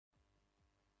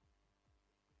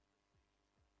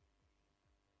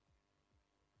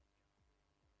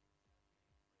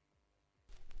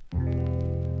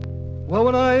Well,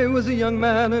 when I was a young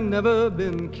man and never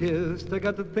been kissed, I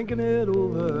got to thinking it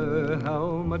over,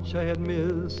 how much I had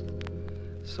missed.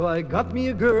 So I got me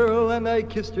a girl and I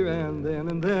kissed her and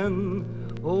then,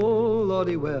 oh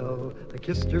Lordy, well, I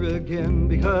kissed her again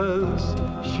because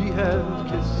she had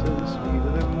kisses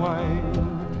sweeter than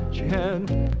wine. She had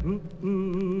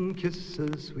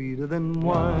kisses sweeter than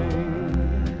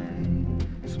wine.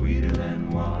 Sweeter than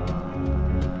wine.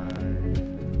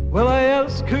 Well, I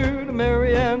asked her to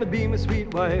marry and to be my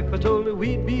sweet wife. I told her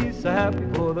we'd be so happy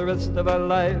for the rest of our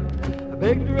life. I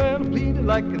begged her and pleaded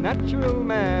like a natural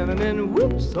man, and then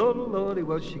whoops, oh Lordy,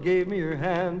 well, she gave me her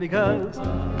hand because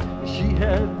she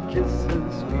had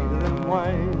kisses sweeter than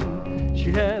wine.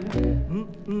 She had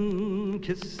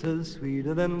kisses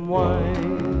sweeter than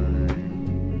wine.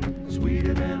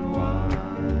 Sweeter than wine.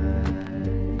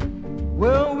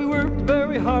 Well, we worked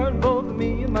very hard, both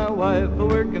me and my wife,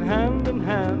 working hand in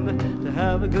hand to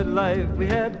have a good life. We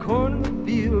had corn in the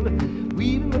field,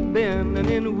 wheat in the bin, and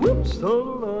then whoops,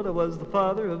 oh Lord, I was the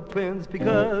father of twins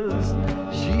because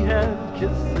she had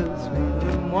kisses sweeter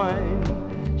than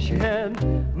wine. She had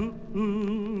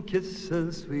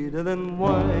kisses sweeter than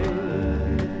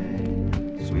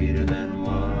wine. Sweeter than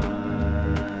wine.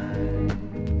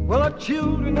 Well, our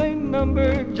children, they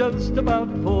numbered just about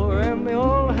 4, and they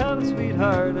all had a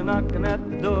sweetheart knocking at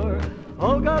the door.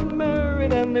 All got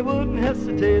married and they wouldn't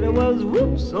hesitate. I was,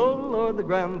 whoops, oh Lord, the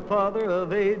grandfather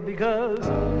of 8 because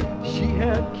she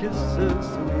had kisses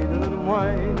sweeter than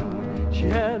wine. She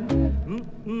had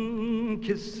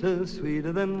kisses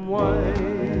sweeter than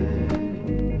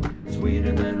wine.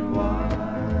 Sweeter than wine.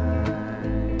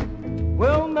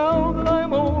 Well, now that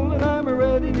I'm old and I'm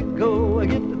ready to go, I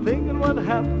get to thinking what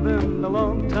happened a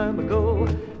long time ago.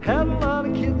 Had a lot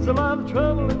of kids, a lot of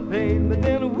trouble and pain, but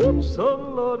then whoops, oh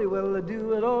Lordy, well, I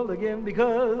do it all again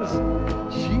because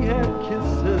she had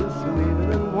kisses sweeter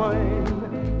than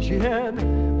wine. She had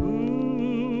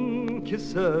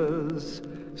kisses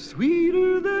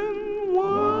sweeter than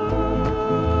wine.